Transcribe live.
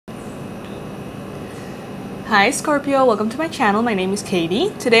Hi Scorpio, welcome to my channel. My name is Katie.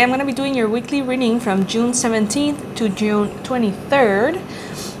 Today I'm going to be doing your weekly reading from June 17th to June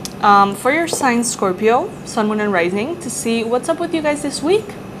 23rd for your sign Scorpio, Sun, Moon, and Rising, to see what's up with you guys this week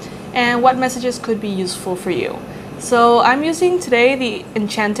and what messages could be useful for you. So I'm using today the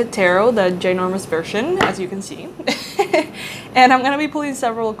Enchanted Tarot, the ginormous version, as you can see. And I'm going to be pulling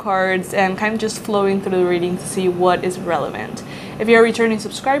several cards and kind of just flowing through the reading to see what is relevant. If you're a returning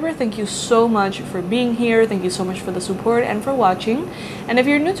subscriber, thank you so much for being here. Thank you so much for the support and for watching. And if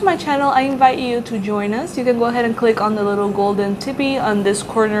you're new to my channel, I invite you to join us. You can go ahead and click on the little golden tippy on this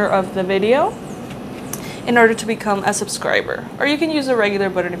corner of the video in order to become a subscriber. Or you can use the regular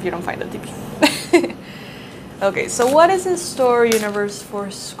button if you don't find the tippy. Okay, so what is in store, universe, for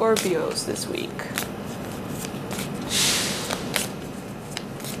Scorpios this week?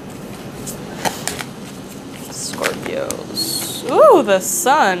 Scorpios. Ooh, the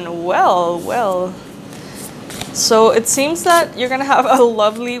sun. Well. So it seems that you're gonna have a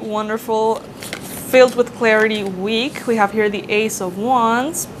lovely, wonderful, filled with clarity week. We have here the Ace of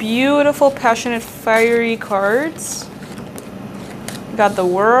Wands. Beautiful, passionate, fiery cards. We got the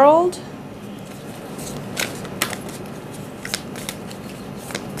World.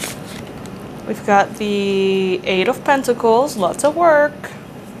 We've got the Eight of Pentacles. Lots of work.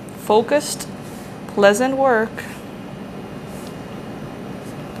 Focused, pleasant work.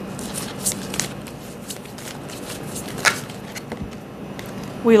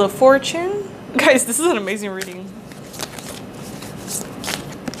 Wheel of Fortune. Guys, this is an amazing reading.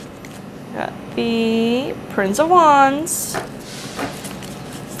 Got the Prince of Wands.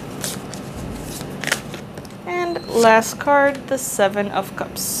 And last card, the Seven of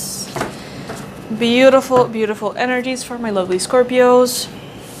Cups. Beautiful, beautiful energies for my lovely Scorpios.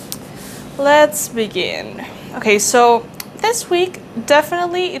 Let's begin. Okay, so this week,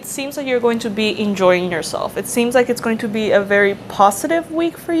 definitely it seems like you're going to be enjoying yourself. It seems like it's going to be a very positive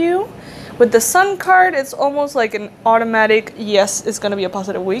week for you. With the Sun card, it's almost like an automatic, yes, it's going to be a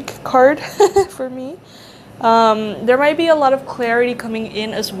positive week card for me. There might be a lot of clarity coming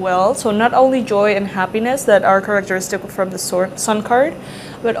in as well. So not only joy and happiness that are characteristic from the Sun card,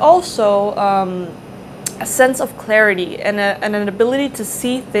 but also a sense of clarity and an ability to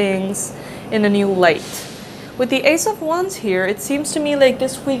see things in a new light. With the Ace of Wands here, it seems to me like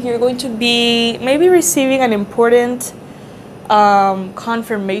this week you're going to be maybe receiving an important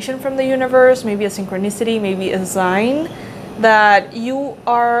confirmation from the universe, maybe a synchronicity, maybe a sign that you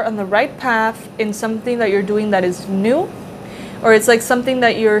are on the right path in something that you're doing that is new, or it's like something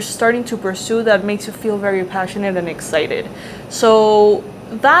that you're starting to pursue that makes you feel very passionate and excited. So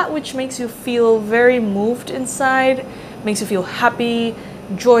that which makes you feel very moved inside, makes you feel happy,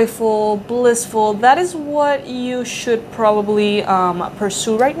 joyful, blissful, that is what you should probably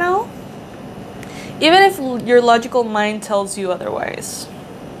pursue right now, even if your logical mind tells you otherwise.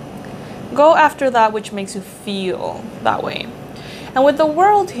 Go after that which makes you feel that way. And with the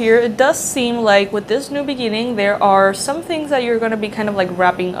World here, it does seem like with this new beginning, there are some things that you're going to be kind of like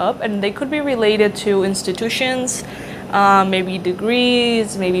wrapping up, and they could be related to institutions, maybe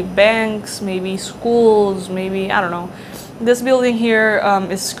degrees, maybe banks, maybe schools, maybe, I don't know. This building here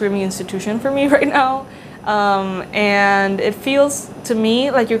is screaming institution for me right now. And it feels to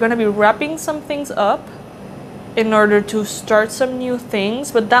me like you're going to be wrapping some things up in order to start some new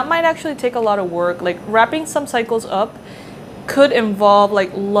things, but that might actually take a lot of work. Like wrapping some cycles up could involve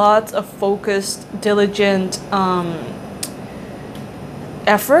like lots of focused, diligent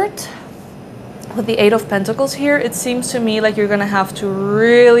effort. With the Eight of Pentacles here, it seems to me like you're gonna have to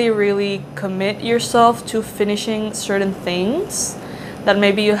really commit yourself to finishing certain things that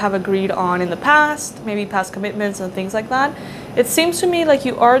maybe you have agreed on in the past, maybe past commitments and things like that. It seems to me like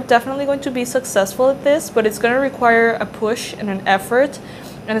you are definitely going to be successful at this, but it's going to require a push and an effort,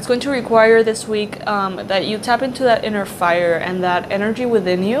 and it's going to require this week that you tap into that inner fire and that energy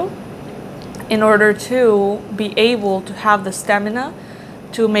within you in order to be able to have the stamina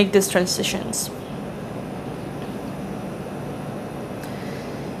to make these transitions.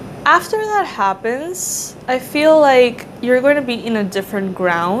 After that happens, I feel like you're going to be in a different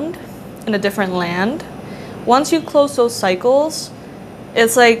ground, in a different land. Once you close those cycles,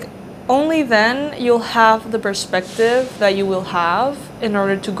 it's like only then you'll have the perspective that you will have in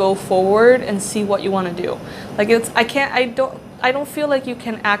order to go forward and see what you want to do. Like I don't feel like you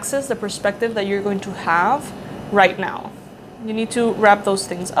can access the perspective that you're going to have right now. You need to wrap those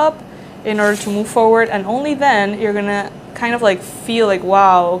things up in order to move forward, and only then you're gonna kind of like feel like,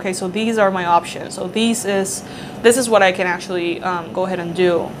 wow, okay, so these are my options. So this is what I can actually go ahead and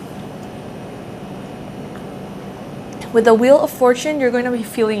do. With the Wheel of Fortune, you're going to be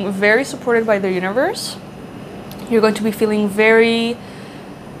feeling very supported by the universe. You're going to be feeling very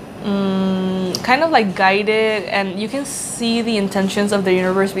kind of like guided, and you can see the intentions of the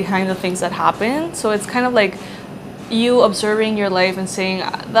universe behind the things that happen. So it's kind of like you observing your life and saying,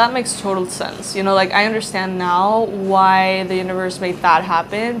 that makes total sense. You know, like, I understand now why the universe made that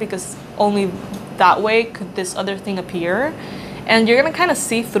happen, because only that way could this other thing appear. And you're gonna kind of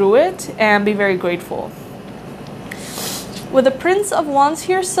see through it and be very grateful. With the Prince of Wands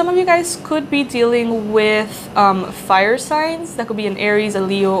here, some of you guys could be dealing with fire signs. That could be an Aries, a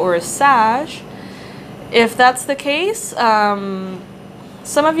Leo, or a Sag. If that's the case,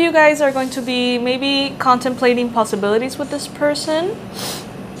 some of you guys are going to be maybe contemplating possibilities with this person,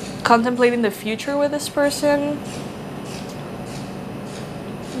 contemplating the future with this person.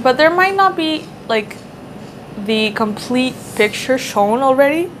 But there might not be like the complete picture shown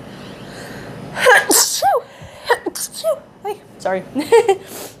already. Sorry.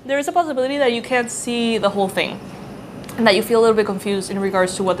 There is a possibility that you can't see the whole thing, and that you feel a little bit confused in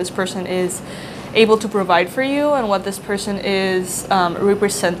regards to what this person is able to provide for you and what this person is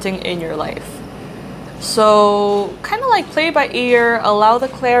representing in your life. So kind of like play by ear, allow the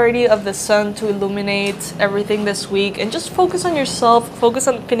clarity of the sun to illuminate everything this week, and just focus on yourself, focus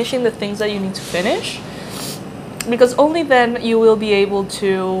on finishing the things that you need to finish, because only then you will be able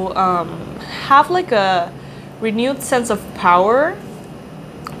to have like a renewed sense of power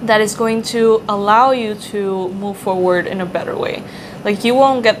that is going to allow you to move forward in a better way. Like, you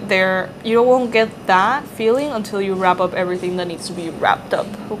won't get there, you won't get that feeling until you wrap up everything that needs to be wrapped up,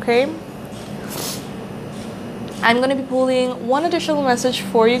 okay? I'm going to be pulling one additional message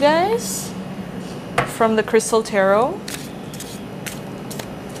for you guys from the Crystal Tarot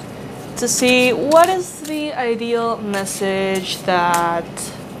to see what is the ideal message that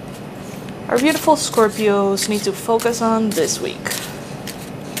our beautiful Scorpios need to focus on this week.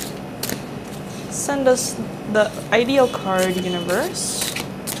 Send us the ideal card, universe.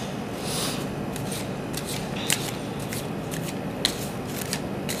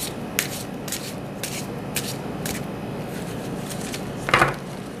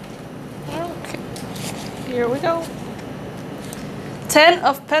 Okay, here we go. 10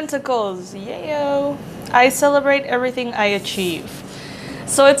 of Pentacles, yayo. I celebrate everything I achieve.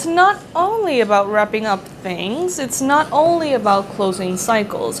 So it's not only about wrapping up things, it's not only about closing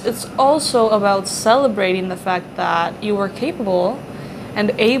cycles, it's also about celebrating the fact that you are capable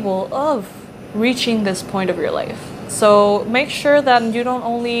and able of reaching this point of your life. So make sure that you don't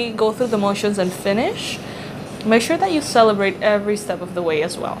only go through the motions and finish, make sure that you celebrate every step of the way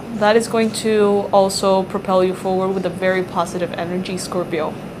as well. That is going to also propel you forward with a very positive energy,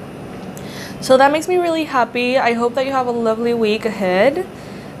 Scorpio. So that makes me really happy. I hope that you have a lovely week ahead.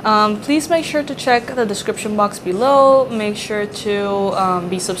 Please make sure to check the description box below. Make sure to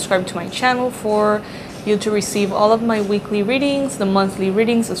be subscribed to my channel for you to receive all of my weekly readings, the monthly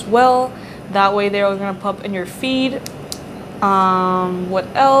readings as well. That way they're all gonna pop in your feed. What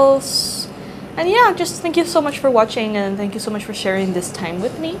else? And yeah, just thank you so much for watching, and thank you so much for sharing this time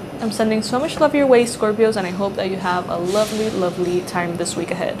with me. I'm sending so much love your way, Scorpios, and I hope that you have a lovely, lovely time this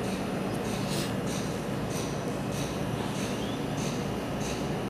week ahead.